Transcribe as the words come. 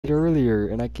earlier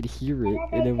and I could hear it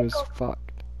and it was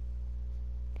fucked.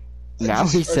 Now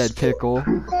he said pickle.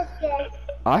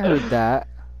 I heard that.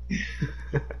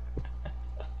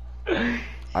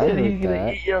 I Said he's heard gonna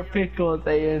that. eat your pickle,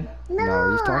 Dayan.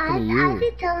 No, he's talking to you.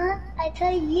 I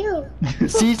tell you.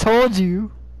 She told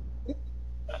you.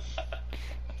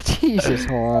 Jesus,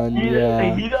 Juan.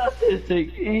 Yeah. He's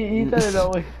autistic. He doesn't know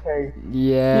what he's saying.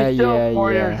 Yeah, He's still yeah,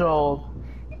 4 yeah. years old.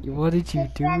 What did you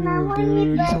do to him,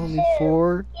 dude? He's only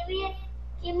 4.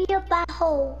 Give me a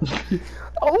butthole.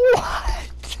 Oh, what?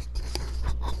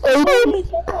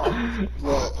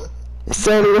 It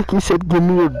sounded like you said, give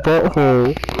me your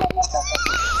butthole.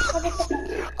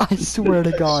 I swear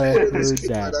to God, I heard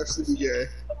that. Actually be gay.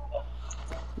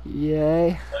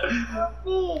 Yay.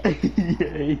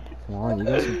 Yay. Juan, you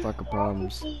got some fucking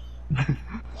problems.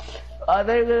 Are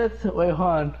they gonna wait,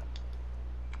 Han?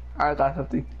 I got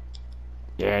something.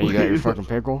 Yeah, you got your fucking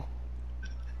pickle?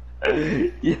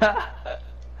 Yeah.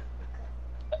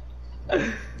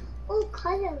 Oh,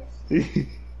 Carlos.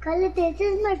 Carlos, this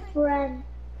is my friend.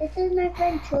 This is my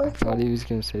friend I Joseph. thought he was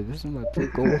gonna say, this is my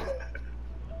pickle.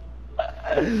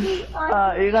 You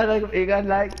guys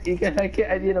like it?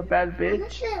 I need a bad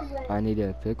bitch. I need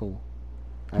a pickle.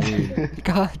 I need,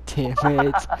 God damn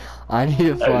it. I need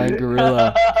a flying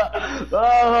gorilla.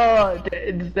 Oh,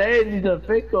 they need a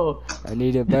pickle. I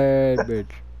need a bad bitch.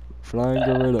 Flying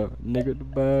gorilla. Nigga the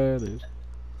baddest.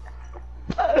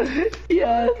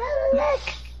 Yes. Look,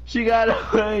 She got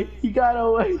away. He got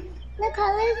away. look,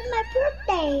 Carlos, it's my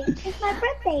birthday. It's my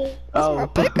birthday. Oh,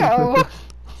 Pickle!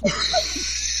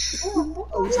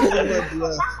 I'm standing my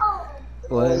breath.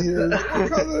 What?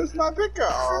 It's my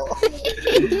pickle.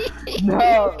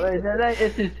 no, wait,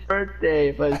 it's his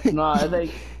birthday, but it's not. It's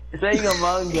like playing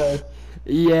Among Us.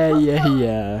 Yeah, yeah,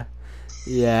 yeah.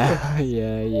 Yeah,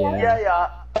 yeah, Yeah, yeah. yeah.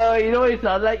 Oh, you know what you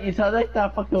sound like? You sound like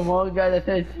that fucking one guy that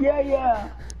says, yeah, yeah.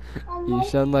 You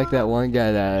sound like that one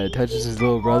guy that touches his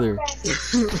little brother.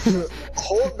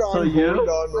 Hold on, So you?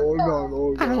 hold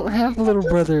on. I don't have a little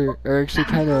brother. Or actually,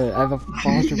 kinda, I have a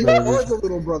foster You brother. are the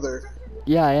little brother.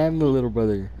 Yeah, I am the little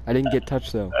brother. I didn't get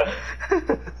touched though.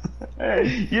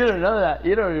 You don't know that.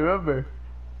 You don't remember.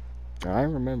 I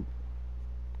remember.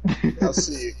 I'll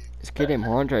see. This kid named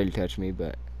Juan tried to touch me,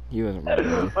 but he wasn't my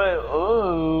brother. Wait,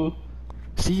 oh.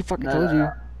 See, he fucking Nah. told you.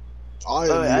 I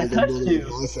Oh, I am the touched brother you.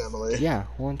 of my family. Yeah,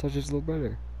 Juan touched his little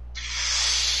brother.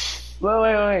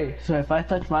 Wait. So if I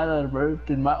touch my little brother,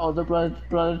 did my older brother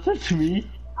touch me?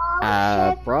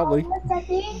 Probably.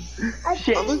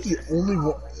 Shit. I'm like the only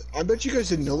one. I bet you guys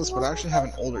didn't know this, but I actually have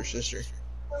an older sister.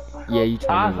 Yeah, you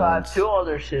told I me have once. 2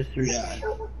 older sisters. Yeah.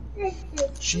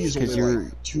 She is 'Cause only you're-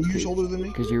 like 2 years older than me.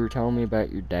 Because you were telling me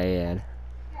about your dad.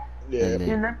 Yeah. And You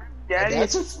then, know, My Daddy,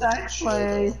 dad's a it's fucking that shit.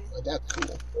 way. My dad's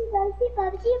cool.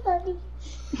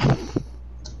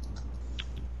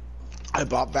 I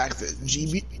bought back the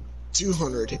GB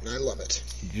 200 and I love it.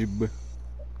 Jib.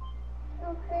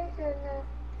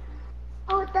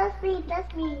 Oh, that's me.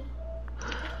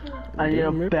 I need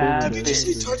a bad Did you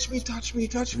say bitch. touch me?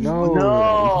 No,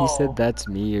 No. he said that's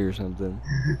me or something.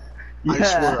 I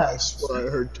Yeah. swear I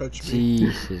heard touch me.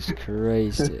 Jesus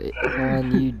Christ.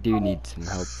 Juan, you do need some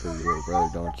help for your little brother,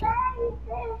 don't you?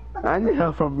 I need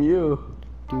help from you.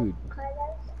 Dude,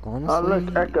 honestly, Oh,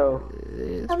 look, Echo.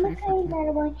 it's I'm pretty gonna tell you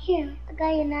another one here. The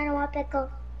guy in another one pickle.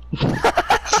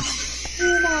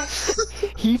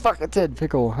 He fucking said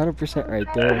pickle 100% right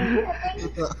there.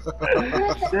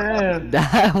 Damn.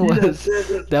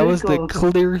 That was the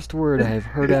clearest word I have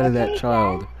heard out of that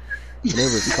child. And it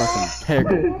was fucking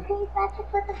pickle.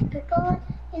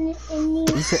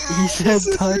 He said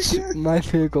touch my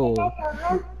pickle.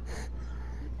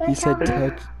 He said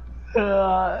touch.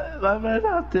 My man's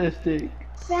autistic.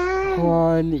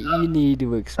 Juan, you need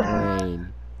to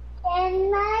explain.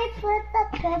 Can I put the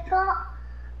pickle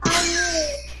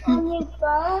on your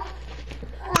bowl?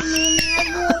 I mean,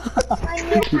 on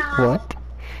your house? What?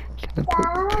 Can I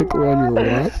put pickle on your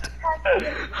what?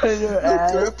 On your Can I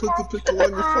ass. put the pickle on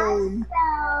your phone? So,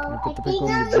 Can I put the I pickle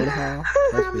think on your butthole?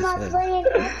 That's I'm what not he said. going to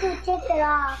take it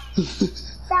off.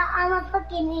 So I'm gonna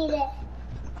fucking eat it.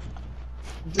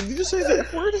 Did you just say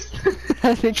that word? I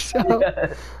think so.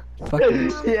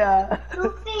 Fucking. Yeah.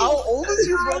 How old is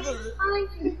your brother?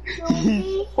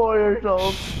 He's 4 years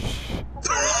old.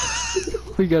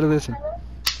 We gotta listen.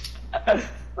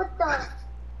 What the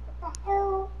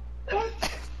hell?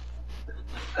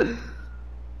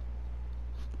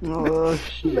 Oh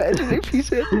shit. Imagine if he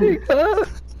said nigga.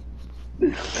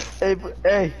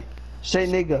 Hey, say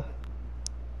nigga.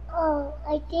 Oh,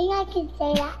 I think I can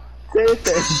say that. Say it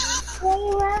then. When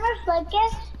you remember Flicker,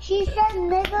 she said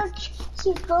nigga,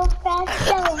 she go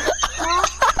faster.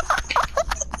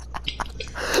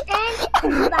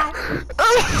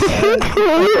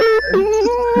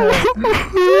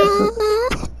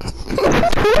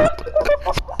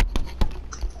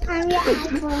 I'm your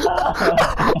iPhone.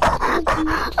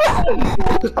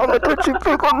 I'm gonna put you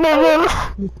pickle,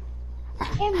 nigga.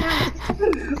 Come on.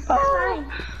 Fine.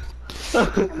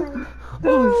 Come on.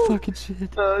 Oh, fucking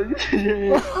shit. Oh,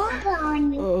 shit. Hold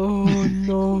on. Oh,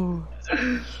 no.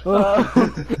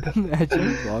 Oh,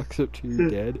 imagine he walks up to you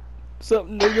dead.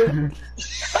 Something, nigga.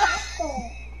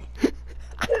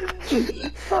 You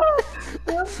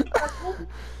fucking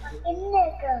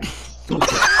nigga.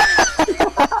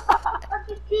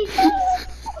 Fucking people.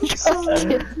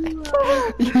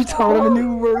 You taught him a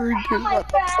new word. Dude. What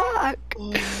the fuck?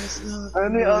 Oh, that's not.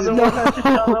 Any other one I should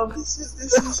tell them? This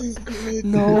isn't good.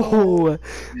 No.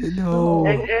 No.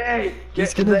 Hey, hey,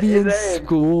 He's gonna be in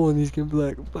school and he's gonna be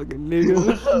like, fucking nigga.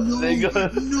 What's up, No,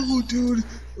 nigga? no, dude.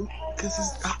 Cause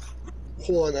he's.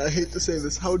 Hold on, I hate to say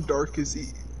this. How dark is he?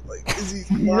 Like, is he?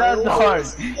 He's not dark.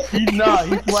 He's not.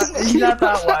 He's white. He's not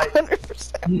that white.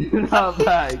 100%. He's not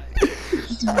black.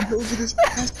 Dude, look at his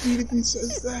ass beat if he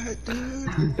says that,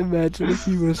 dude. Imagine if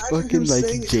he was Imagine fucking him like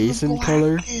saying it's Jason the black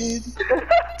color. kid.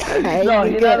 No,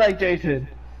 he's not like Jason.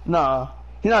 No,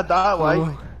 he's not that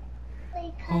white.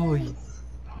 Oh,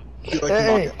 He like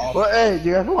Hey, knock it off. well, hey, do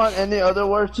you guys want any other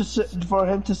words to say, for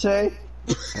him to say?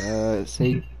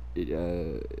 say,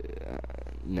 no,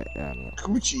 I don't know.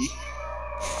 Gucci.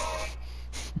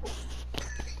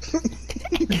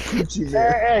 Gucci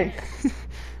man. Hey,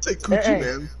 Say Gucci hey.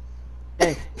 man.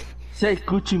 hey, say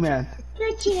Gucci man.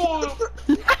 Gucci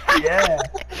man. Yeah.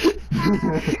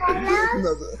 Hello?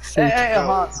 Another. Hey,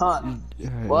 hon.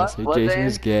 What? Say What, Jason Dan?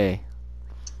 is gay.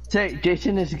 Say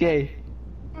Jason is gay.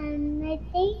 I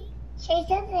think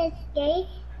Jason is gay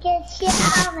because she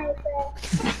on my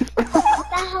breath. The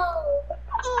hole.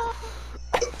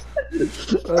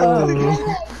 Oh,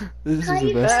 this is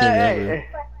the best thing ever. Hey.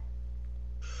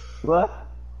 What?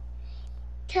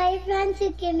 Tell your friends to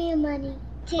give me money.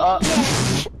 Uh,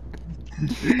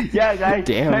 Yeah, guys.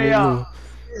 Damn, Hey, nigga.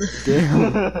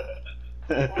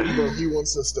 Damn. Bro, he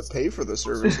wants us to pay for the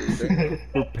services, man.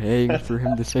 We're paying for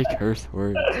him to say curse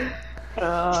words.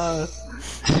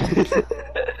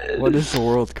 What does the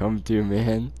world come to,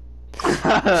 man?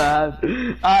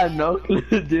 I have no clue,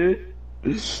 dude.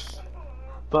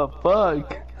 But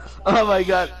fuck. Oh my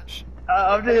god.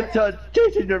 I'm just gonna tell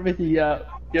Jason you're missing out.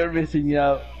 You're missing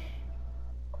out.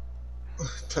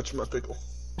 Touch my pickle.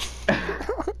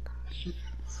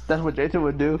 That's what Jason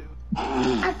would do.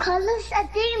 I call this, I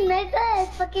think Mega is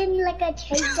fucking like a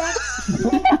trader.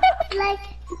 like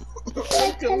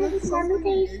telling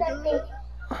something. Like,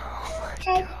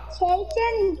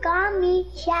 Jason got me,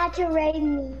 saturate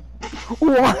me.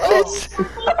 What?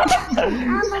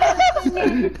 I'm a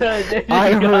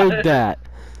I heard that.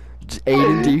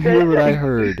 Aiden, do you hear what I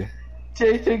heard?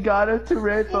 Jason got him to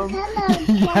rape him.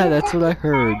 Yeah, that's what I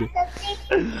heard.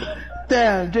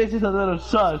 Damn, Jason's a little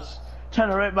sus.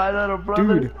 Trying to rape my little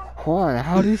brother. Dude, Juan,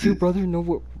 how does your brother know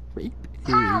what rape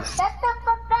Oh, is? shut the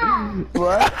fuck up.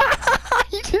 What?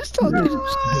 He just told me to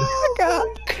shut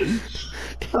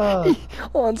Uh,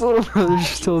 Juan's little brother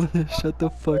just told him to shut the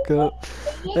fuck up.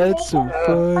 That's so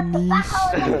funny.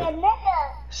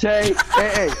 say,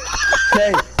 hey,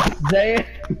 say, Zayn.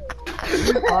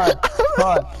 Hold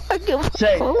on.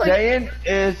 Say, Zayn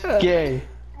is gay.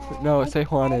 No, say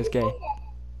Juan is gay.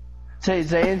 Say,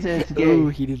 Zayn is gay. Ooh,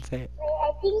 he didn't say it.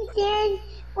 I think there's.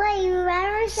 Wait, you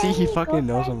remember See, saying he you fucking go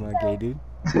knows back I'm not gay, dude.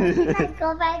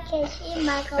 Go back to she,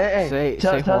 Michael. Hey, Say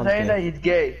tell Juan's Zayn gay. that he's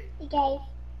gay. Okay.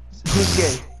 Who's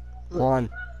gay? Juan.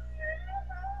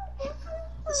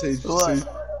 Say What? Jason.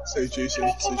 Say Can I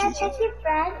Jason. touch your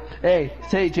friend? Hey,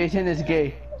 say Jason is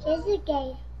gay. She's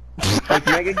gay. Like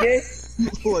mega gay?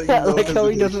 Like, Yeah, no like how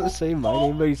he hesitation. doesn't say my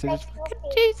name, but he says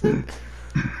fucking Jason.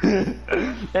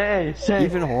 Hey, say,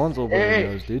 Even Juan's little brother Hey.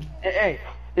 knows, dude. hey,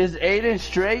 is Aiden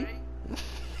straight?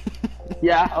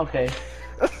 Yeah, okay.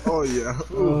 Oh yeah.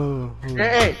 Ooh. Oh,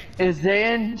 Hey, is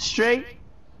Zayn straight?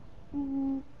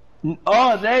 Oh,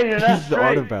 Zayn, you're not he thought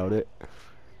straight. about it.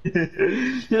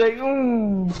 You're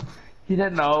like, He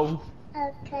didn't know.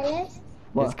 Okay.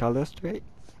 What? Is Carlos straight?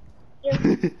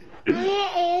 Where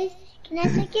is? Can I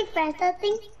take your friend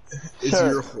something? Is Sure.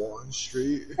 your Juan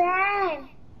straight? Friend.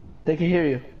 They can hear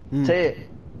you. Hmm. Say it.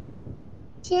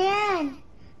 Jan.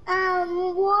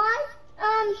 What?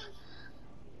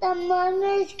 The mom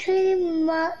is cleaning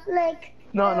like.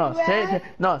 No, say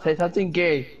no, say something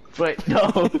gay. Wait, no.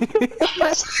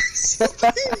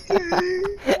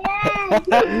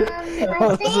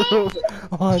 I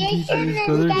think Juan Jason teaching his and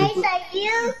brother guys to... like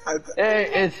you.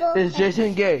 Hey, is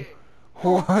Jason gay?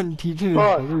 Juan teaching his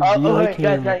Oh, brother to be oh like wait,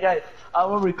 him. guys. I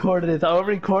will record this. I will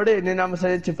record it and then I'm gonna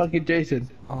send it to fucking Jason.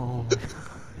 Oh.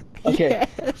 Okay.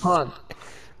 Yes. Hold on.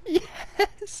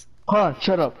 Yes. Hold on.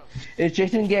 Shut up. Is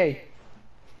Jason gay?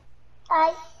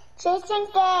 Jason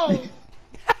gay.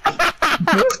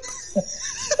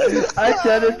 I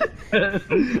said it.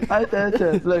 I said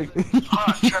it. Look. Hold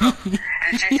on. Shut up.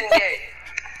 Is Jason gay?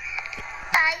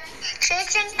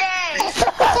 Jason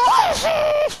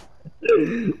gay.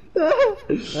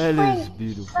 That is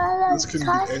beautiful. This couldn't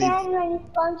be Call any- Sam when you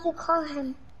want to call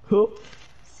him. Who?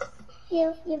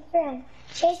 Your friend.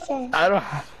 Jason. I don't.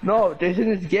 No, Jason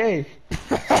is gay.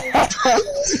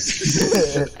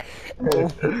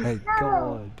 Oh my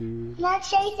god, dude. Not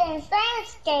Jason.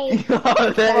 Sam's gay.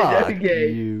 Oh, they're Fuck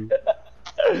gay. you.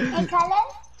 And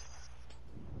Colors?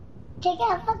 Take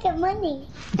out fucking money.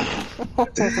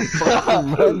 Fucking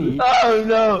money. Oh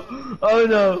no! Oh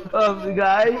no!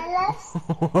 Guys,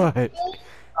 Colors? What?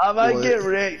 I might What? get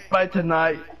raped by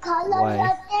tonight. Colors Why?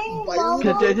 up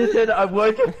there. Cause Jason said I'm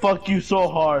going to fuck you so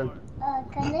hard.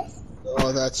 Colors?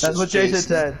 Oh, that's That's just what Jason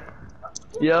said.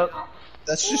 Yep.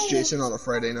 That's just Jason on a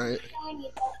Friday night.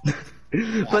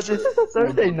 But this is a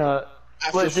Thursday night.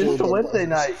 After Wait, this is a four Wednesday Budweisers.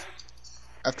 night.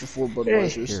 After 4 Here,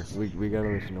 Budweisers. we gotta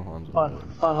listen to Hans. Hold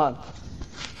on.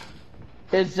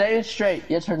 Is Zayn straight?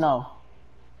 Yes or no?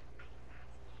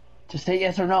 Just say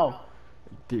yes or no.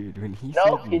 Dude, when he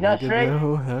No, said he's not nigga, straight.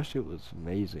 though, that shit was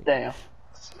amazing. Damn.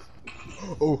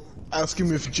 Oh, ask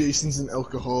him if Jason's an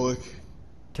alcoholic.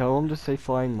 Tell him to say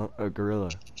flying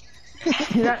gorilla.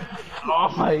 He's not-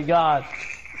 Oh my god.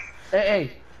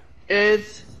 Hey,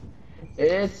 it's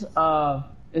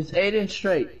Aiden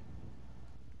straight.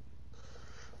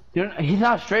 He's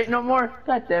not straight no more?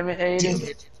 God damn it, Damn Aiden.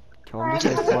 it. Tell him to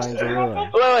say flying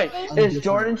gorilla. Wait, is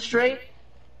Jordan straight?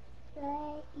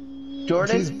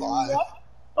 Jordan? He's bi.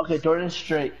 Okay, Jordan's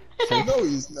straight. No,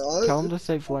 he's not. Tell him to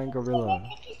say flying gorilla.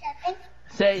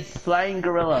 Say flying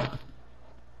gorilla.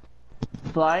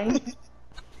 Flying?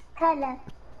 Color.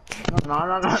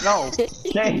 No.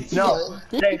 Say no.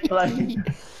 Say flying.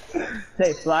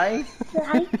 Say flying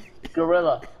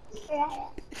gorilla.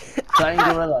 Flying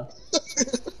gorilla.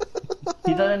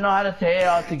 He doesn't know how to say it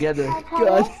all together.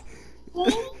 God.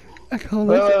 I call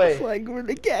Wait. flying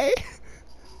gorilla gay.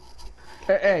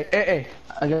 Hey.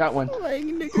 I got one.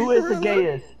 Flying nigga Who is the gorilla.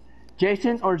 gayest?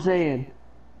 Jason or Zayn?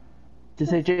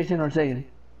 Just say Jason or Zayn.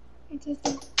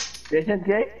 Jason's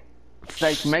gay?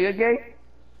 Like mega gay?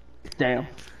 Damn.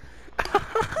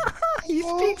 He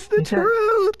speaks the He said-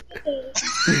 truth.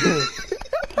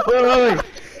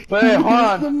 Wait, He's hold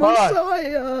on. the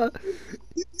Messiah.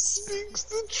 He speaks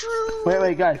the truth.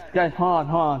 Wait, guys, hold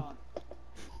on.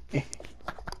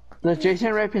 Does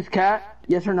Jason rape his cat?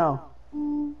 Yes or no?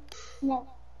 No.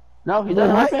 No, he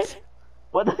doesn't What? rape it?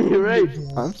 What does he rape?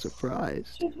 I'm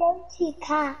surprised. She goes to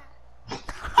car.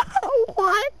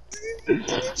 What?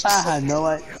 I no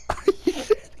idea.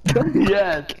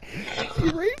 Yes. He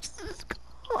rapes this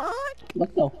cock.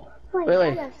 What the?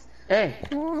 Wait. Colors. Hey,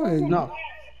 What? no,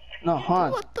 hold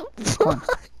on. What the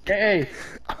fuck? Hey.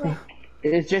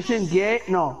 Is Jason gay?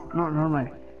 No, never mind.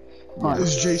 Hold on.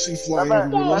 Is Jason flying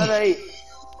Number gorilla? 8.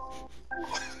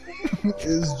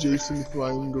 Is Jason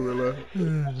flying gorilla?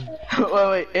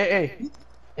 Wait, hey.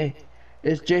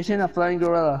 Is Jason a flying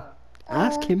gorilla?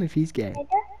 Ask him if he's gay.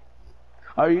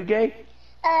 Are you gay?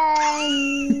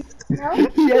 No.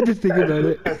 He had to think about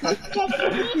it.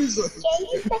 He's like,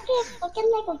 He's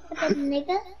fucking like a fucking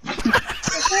nigga.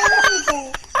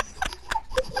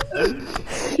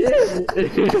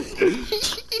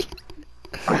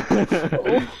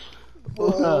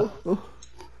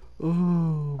 Oh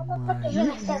my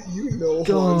you know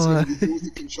God. Han's gonna be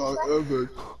doing the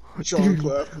Kachon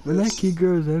clap. When that kid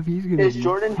grows up, he's gonna Is be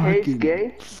Jordan Hayes fucking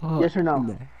gay? fucked Yes or no? in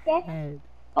the Yes. head.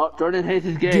 Oh, Jordan Hayes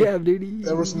is gay. Yeah, dude. He,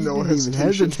 There was he no didn't even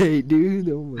hesitation. hesitate, dude.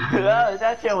 Oh my god.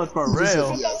 That shit was for He said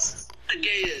real. yes. The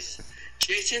gayest,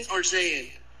 Jason or Zayn?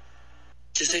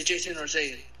 Just say Jason or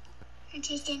Zayn.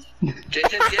 Jason.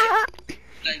 Jason's gay?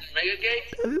 Like mega gay?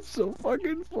 That is so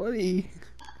fucking funny.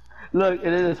 Look,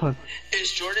 it is this one.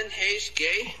 Is Jordan Hayes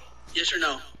gay? Yes or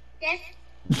no? Yes.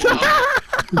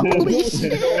 Holy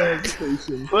shit. No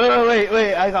hesitation.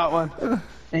 Wait, I got one.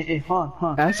 Hey, hold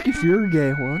on. Ask if you're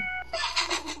gay, Juan.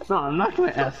 No, I'm not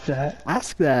gonna ask that.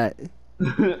 Ask that.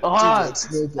 Hold on.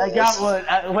 That's no I got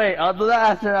one. Wait, I'll do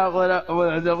that after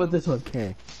I'm done with this one.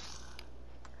 Okay.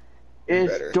 Is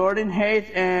Better. Jordan Hayes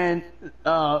and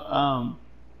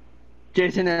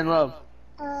Jason in love?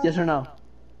 Yes or no?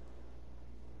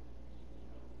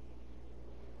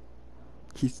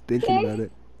 He's thinking about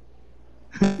it.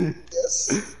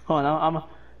 Yes. Hold on,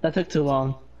 that took too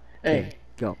long. Hey,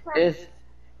 Go.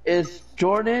 is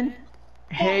Jordan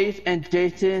Hayes and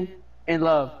Jason in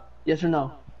love? Yes or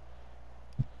no?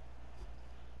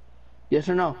 Yes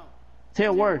or no? Say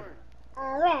a word.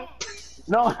 Red.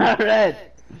 No, not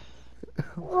red.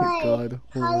 Oh my Wait, god.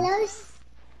 Hold on. colors?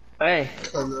 Hey,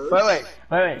 Colors.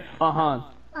 wait.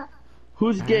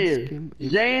 Who's Ask gayer, him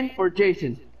if- Zayn or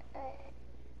Jason?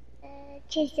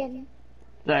 Jason.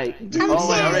 Like, I'm oh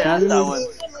wait, I already asked that one.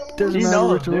 Doesn't He matter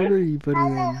knows, which dude. order you put it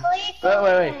in.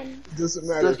 Wait. Doesn't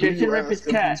matter. Does who Jason you rip his ask,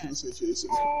 everyone's cat? gonna say Jason.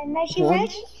 What?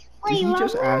 Did he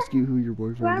just ask you who your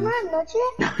boyfriend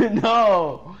is?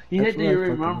 No, he That's said, "Do what you I fucking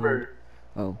remember?"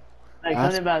 Oh. Like Ask-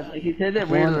 something about, like he said that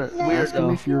Juan, weird ask him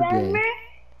though. if you're gay.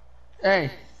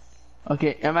 Hey,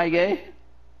 okay, am I gay?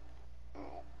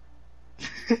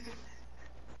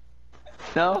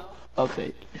 No.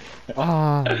 Okay.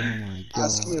 Oh my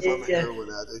Ask me god. if I'm a Yeah. heroin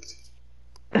addict.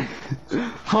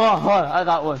 Hold on, I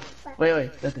got one.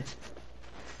 Wait, that's it.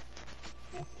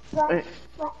 Wait.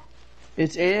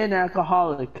 Is Aiden an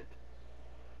alcoholic?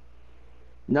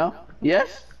 No?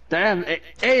 Yes? Damn,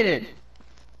 Aiden!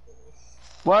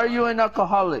 Why are you an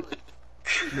alcoholic?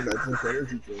 When I drink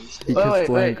energy drinks. Because wait.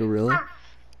 Flying Gorilla?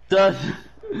 Does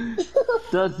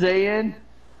Zayn?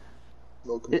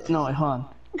 Smoke meth. No, wait, hold on.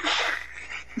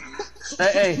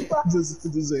 Hey, Does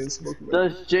Zayn smoke meth?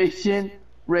 does Jason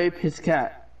rape his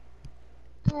cat?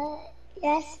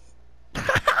 Yes.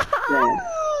 Damn.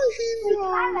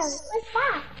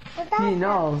 What's that? He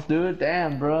knows, dude.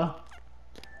 Damn, bro.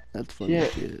 That's funny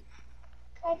Shit. shit.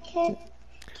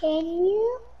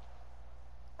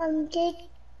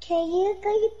 Can you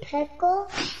go to pickle?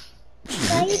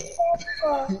 Go to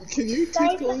pickle. Can you Go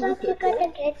take all your to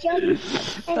the kitchen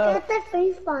and get the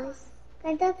french fries.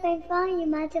 Get the french fries, you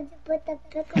might have put the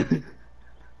pickle.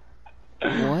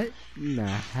 What in the I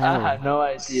hell? have no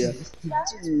idea.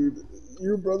 Dude,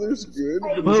 your brother's good,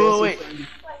 but he's Wait, also wait.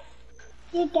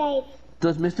 You gave.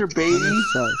 Does Mr. Beatty?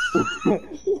 Sus.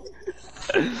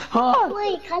 Huh?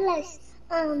 Wait, colors.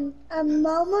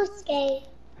 Momo's gay.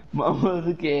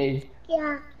 Mama's gay.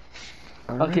 Yeah.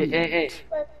 Okay, hey.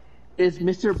 Is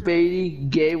Mr. Beatty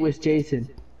gay with Jason?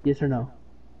 Yes or no?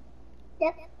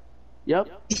 Yep. Yep.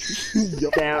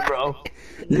 Yup. Damn, bro.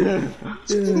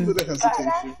 Just a little bit of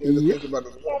hesitation. You had to think about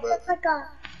it a little Get bit. the pickle.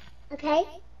 Okay?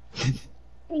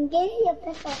 And give you a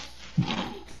pickle.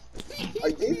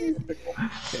 I gave you a pickle.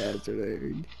 Yeah, that's what I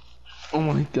heard. Oh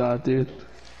my god, dude.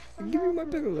 Give me my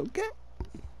pickle, okay?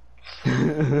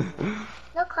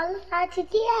 No colors are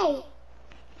today.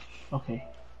 Okay.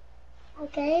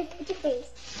 Okay, put your face.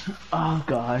 Oh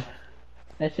god.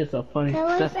 That's just so funny.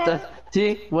 That was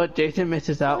See what Jason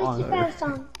misses out What's your on. first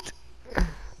song?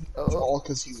 It's all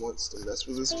because he wants to mess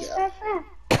with his What's cat.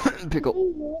 your first? Pickle.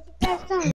 What's your first song?